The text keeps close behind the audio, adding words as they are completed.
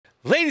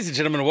Ladies and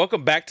gentlemen,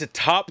 welcome back to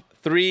Top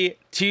 3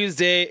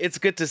 Tuesday. It's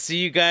good to see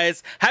you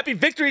guys. Happy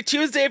Victory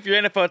Tuesday if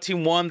your NFL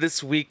team won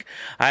this week.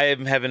 I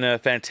am having a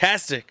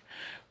fantastic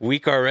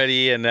week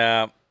already, and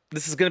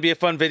this is going to be a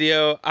fun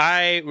video.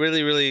 I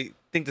really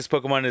think this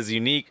Pokemon is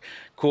unique,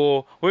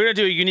 cool. We're going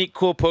to do a unique,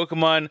 cool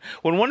Pokemon.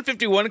 When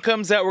 151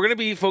 comes out, we're going to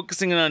be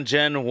focusing on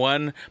Gen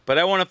 1, but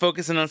I want to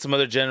focus in on some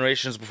other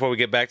generations before we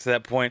get back to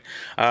that point.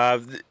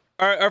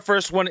 Our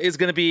first one is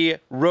going to be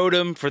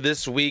Rotom for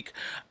this week.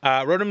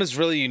 Rotom is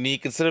really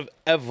unique. Instead of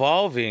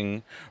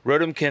evolving,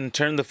 Rotom can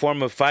turn the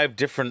form of 5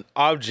 different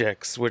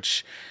objects,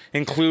 which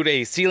include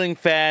a ceiling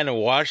fan, a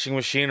washing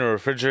machine, a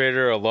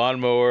refrigerator, a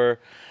lawnmower,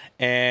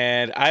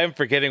 and I am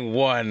forgetting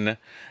one,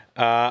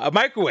 a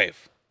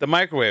microwave. The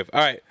microwave.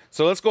 All right,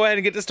 so let's go ahead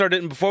and get this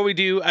started. And before we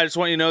do, I just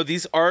want you to know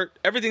these are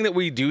everything that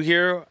we do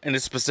here in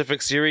this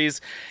specific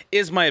series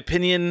is my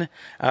opinion.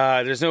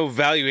 There's no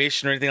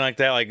valuation or anything like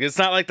that. Like, it's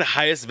not like the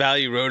highest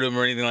value Rotom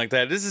or anything like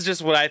that. This is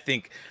just what I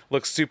think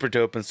looks super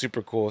dope and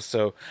super cool.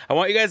 So I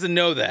want you guys to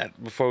know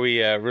that before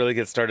we really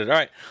get started. All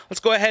right, let's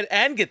go ahead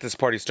and get this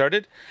party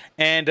started.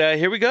 And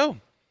here we go.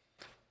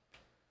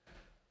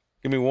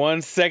 Give me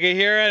 1 second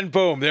here, and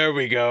boom, there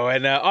we go.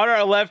 And on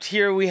our left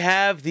here, we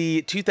have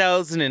the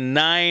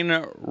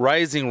 2009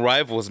 Rising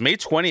Rivals, May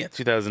 20th,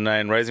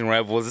 2009 Rising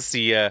Rivals. This is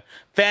the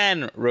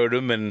fan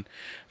Rotom, and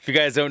if you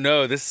guys don't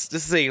know, this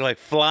is a like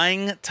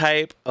flying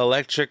type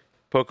electric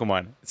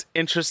Pokemon. It's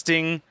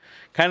interesting,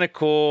 kind of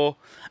cool.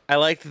 I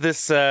liked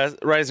this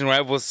Rising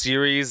Rivals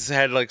series.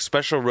 Had like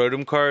special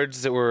Rotom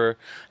cards that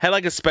had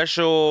like a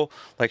special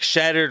like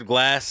shattered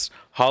glass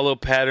hollow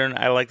pattern.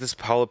 I like this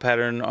hollow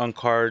pattern on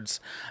cards.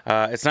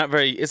 It's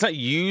not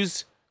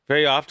used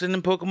very often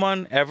in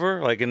Pokemon ever,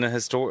 like in the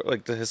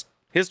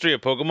history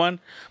of Pokemon,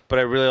 but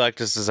I really like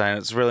this design.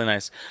 It's really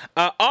nice.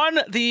 On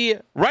the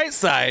right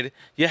side,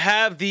 you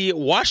have the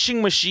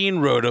washing machine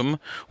Rotom,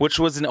 which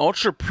was an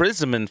Ultra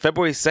Prism in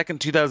February 2nd,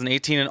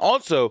 2018, and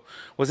also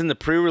was in the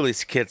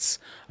pre-release kits,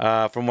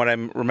 from what I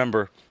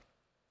remember.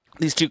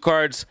 These two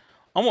cards,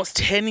 almost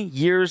 10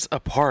 years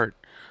apart.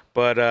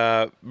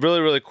 But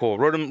really cool.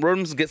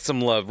 Rotom gets some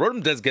love.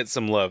 Rotom does get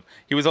some love.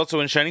 He was also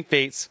in Shining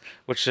Fates,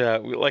 which,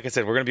 like I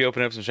said, we're going to be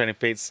opening up some Shining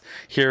Fates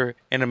here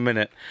in a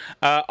minute.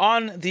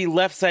 On the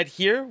left side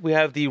here, we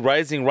have the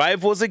Rising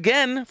Rivals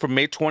again from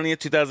May 20th,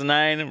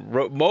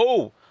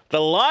 2009. The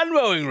lawn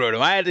mowing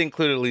Rotom. I had to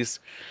include at least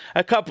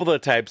a couple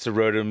of types of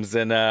Rotoms.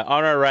 And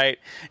on our right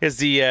is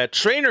the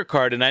trainer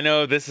card. And I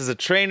know this is a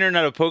trainer,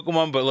 not a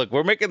Pokemon, but look,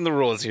 we're making the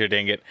rules here,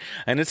 dang it.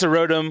 And it's a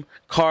Rotom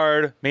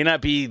card. May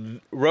not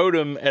be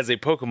Rotom as a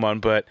Pokemon,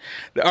 but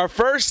our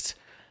first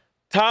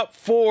top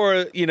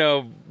 4,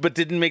 but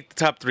didn't make the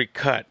top 3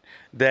 cut.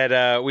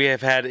 That we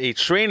have had a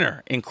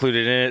trainer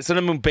included in it. Sun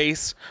and Moon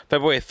Base,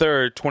 February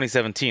 3rd,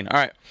 2017. All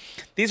right.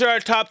 These are our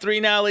top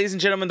 3 now, ladies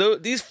and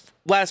gentlemen. These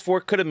last 4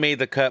 could have made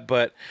the cut,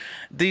 but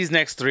these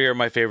next 3 are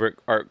my favorite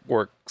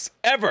artworks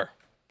ever.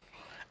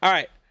 All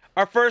right.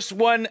 Our first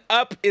one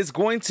up is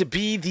going to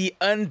be the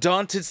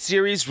Undaunted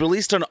series,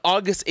 released on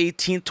August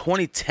 18th,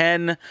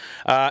 2010.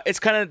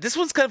 This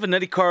one's kind of a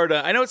nutty card.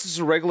 I know it's just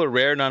a regular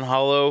rare,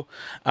 non-hollow,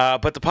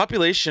 but the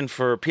population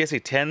for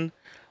PSA 10,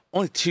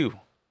 only 2.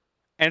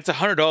 And it's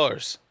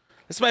 $100.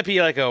 This might be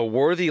like a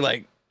worthy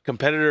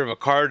competitor of a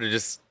card to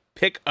just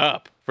pick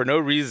up for no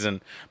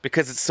reason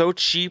because it's so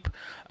cheap,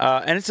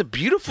 and it's a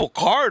beautiful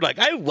card. Like,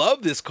 I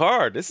love this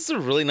card. This is a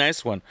really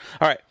nice one.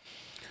 All right,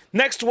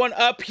 next one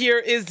up here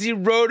is the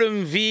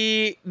Rotom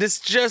V.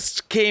 This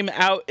just came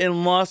out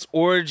in Lost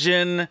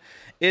Origin.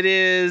 It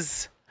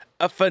is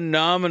a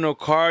phenomenal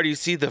card. You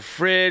see the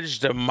fridge,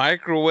 the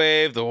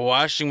microwave, the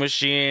washing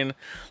machine,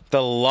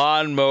 the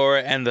lawnmower,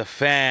 and the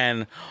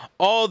fan.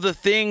 All the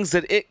things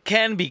that it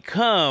can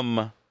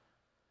become.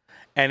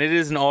 And it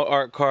is an alt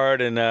art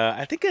card, and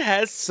I think it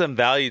has some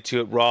value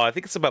to it raw. I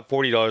think it's about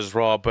 $40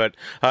 raw, but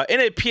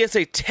in a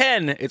PSA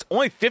 10, it's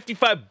only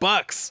 55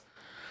 bucks.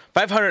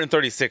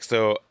 536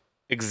 though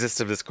exists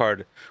of this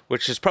card,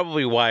 which is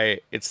probably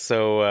why it's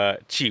so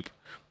cheap.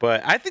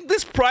 But I think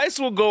this price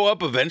will go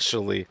up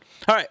eventually.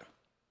 All right,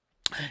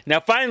 now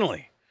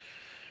finally,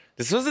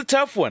 this was a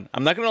tough one.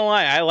 I'm not gonna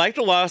lie. I like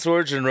the Lost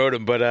Origin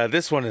Rotom, but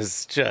this one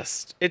is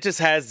it just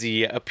has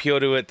the appeal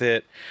to it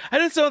that I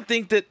just don't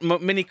think that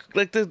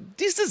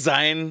these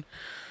design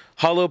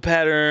hollow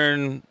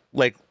pattern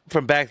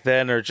from back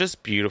then are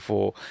just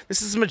beautiful.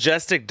 This is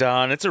Majestic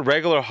Dawn. It's a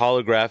regular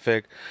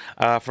holographic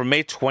from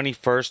May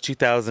 21st,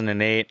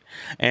 2008,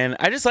 and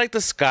I just like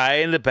the sky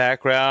in the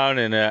background,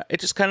 and it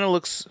just kind of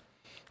looks,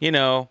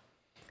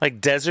 like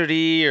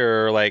deserty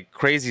or like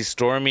crazy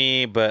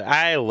stormy, but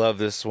I love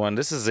this one.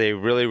 This is a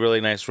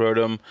really nice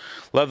Rotom.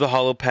 Love the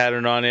hollow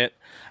pattern on it.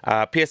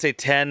 PSA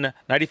 10,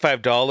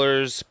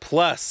 $95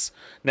 plus.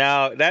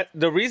 Now,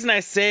 the reason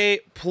I say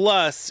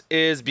plus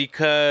is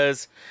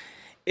because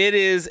it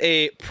is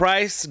a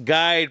price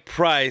guide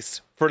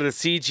price for the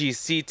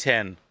CGC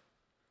 10.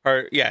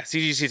 or yeah,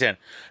 CGC10.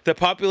 The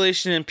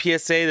population in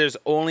PSA, there's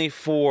only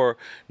 4.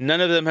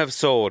 None of them have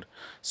sold.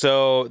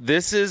 So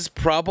this is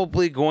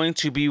probably going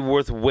to be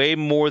worth way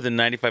more than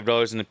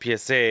 $95 in the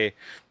PSA,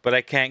 but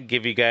I can't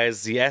give you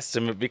guys the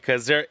estimate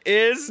because there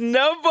is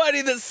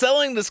nobody that's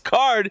selling this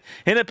card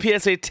in a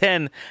PSA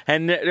 10,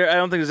 and I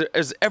don't think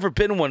there's ever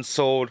been one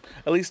sold,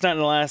 at least not in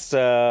the last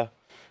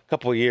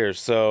couple of years.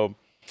 So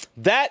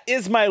that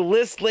is my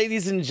list,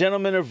 ladies and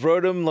gentlemen of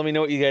Rotom. Let me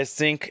know what you guys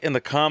think in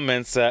the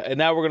comments. And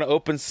now we're going to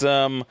open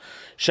some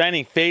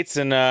Shining Fates.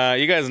 And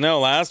you guys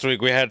know last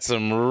week we had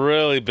some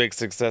really big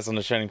success on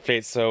the Shining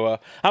Fates. So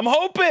I'm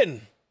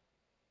hoping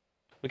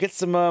we get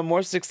some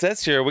more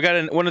success here. We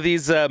got one of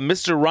these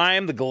Mr.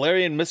 Rhyme, the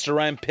Galarian Mr.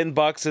 Rhyme pin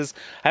boxes.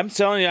 I'm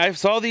telling you, I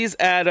saw these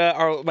at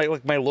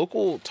my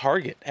local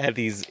Target had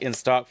these in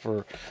stock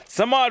for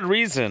some odd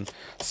reason.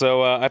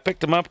 So I picked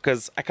them up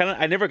because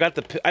I never got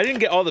I didn't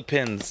get all the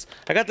pins.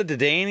 I got the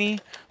Dedenne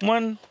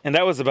one, and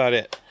that was about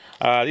it.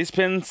 These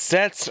pin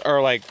sets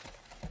are like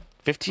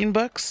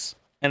 $15,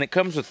 and it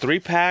comes with 3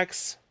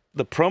 packs,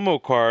 the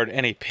promo card,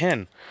 and a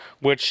pin.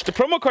 Which the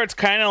promo card's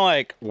kind of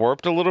like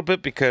warped a little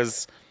bit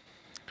because.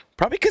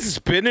 Probably because it's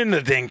been in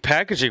the dang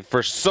packaging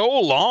for so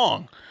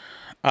long.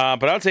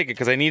 But I'll take it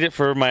because I need it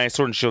for my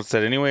Sword and Shield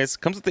set anyways.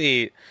 Comes with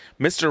the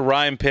Mr.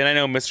 Rhyme pin. I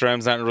know Mr.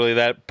 Rhyme's not really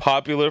that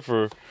popular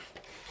for...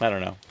 I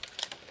don't know.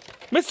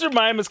 Mr.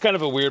 Mime is kind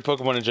of a weird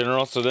Pokemon in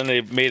general, so then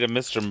they made a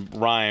Mr.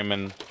 Rhyme,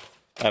 and...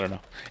 I don't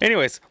know.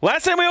 Anyways,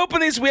 last time we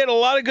opened these, we had a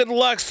lot of good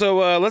luck,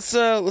 so let's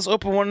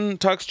open one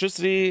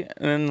Toxtricity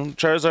and then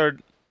Charizard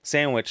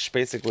sandwich,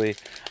 basically,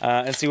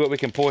 and see what we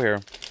can pull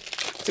here.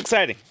 It's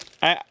exciting.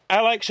 I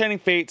like Shining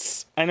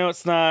Fates. I know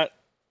it's not,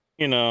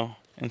 you know,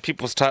 in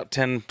people's top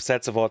 10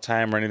 sets of all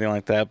time or anything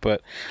like that,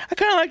 but I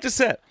kind of like the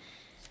set.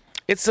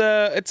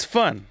 It's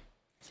fun.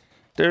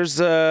 There's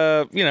you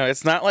know,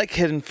 it's not like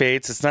Hidden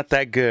Fates. It's not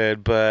that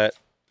good, but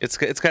it's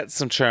got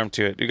some charm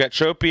to it. You got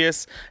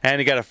Tropius and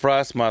you got a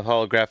Frostmoth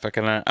holographic,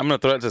 and I'm gonna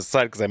throw it to the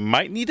side because I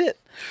might need it.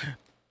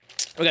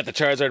 We got the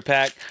Charizard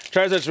pack.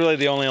 Charizard's really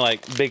the only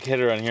like big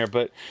hitter on here,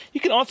 but you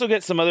can also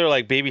get some other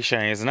like baby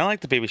shinies, and I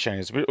like the baby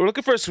shinies. We're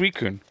looking for a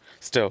Suicune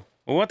still.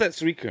 We want that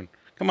Suicune.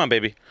 Come on,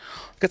 baby.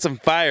 Get some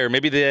fire.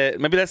 Maybe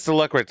that's the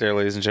luck right there,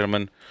 ladies and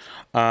gentlemen.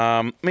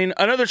 I mean,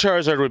 another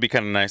Charizard would be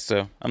kind of nice,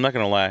 though. I'm not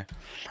gonna lie.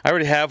 I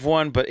already have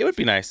one, but it would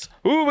be nice.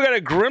 Ooh, we got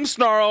a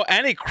Grimmsnarl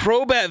and a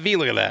Crobat V.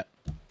 Look at that.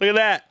 Look at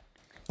that.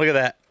 Look at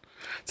that.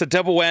 It's a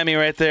double whammy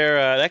right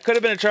there. That could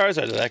have been a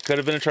Charizard. That could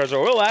have been a Charizard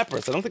or a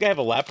Lapras. I don't think I have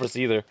a Lapras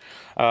either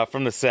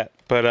from the set.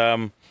 But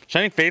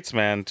Shining Fates,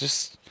 man,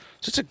 just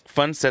a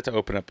fun set to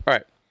open up. All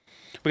right,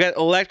 we got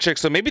Electric.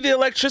 So maybe the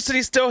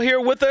electricity's still here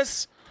with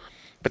us.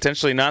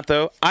 Potentially not,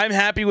 though. I'm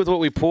happy with what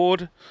we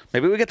pulled.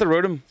 Maybe we get the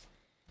Rotom.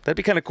 That'd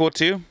be kind of cool,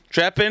 too.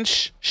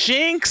 Trapinch.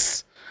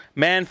 Shinx.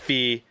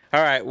 Manphy.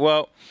 All right,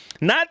 well,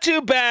 not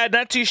too bad.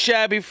 Not too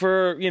shabby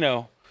for, you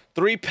know,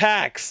 3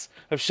 packs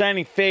of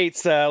Shining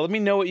Fates. Let me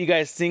know what you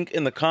guys think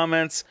in the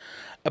comments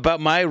about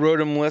my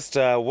Rotom list.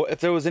 If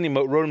there was any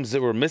Rotoms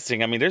that were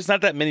missing. I mean, there's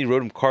not that many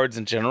Rotom cards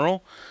in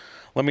general.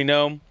 Let me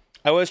know.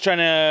 I was trying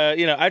to,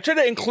 you know, I tried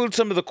to include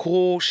some of the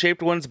cool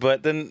shaped ones,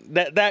 but then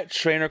that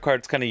trainer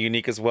card's kind of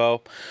unique as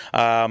well.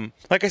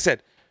 Like I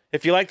said,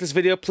 if you like this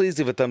video, please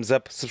leave a thumbs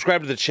up.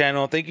 Subscribe to the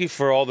channel. Thank you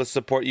for all the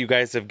support you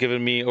guys have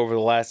given me over the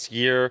last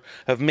year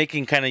of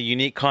making kind of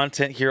unique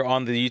content here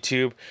on the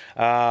YouTube.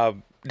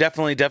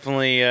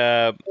 Definitely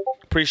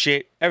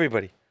appreciate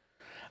everybody.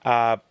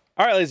 All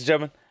right, ladies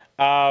and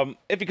gentlemen.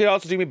 If you could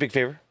also do me a big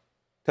favor,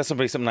 tell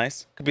somebody something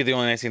nice. Could be the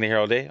only nice thing they hear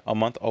all day, all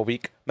month, all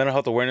week. Mental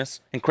health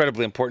awareness,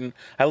 incredibly important.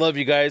 I love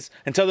you guys.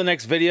 Until the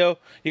next video,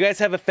 you guys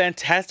have a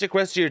fantastic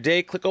rest of your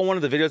day. Click on one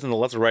of the videos on the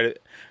left or right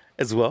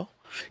as well.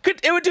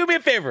 It would do me a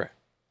favor.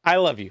 I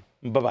love you.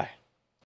 Bye-bye.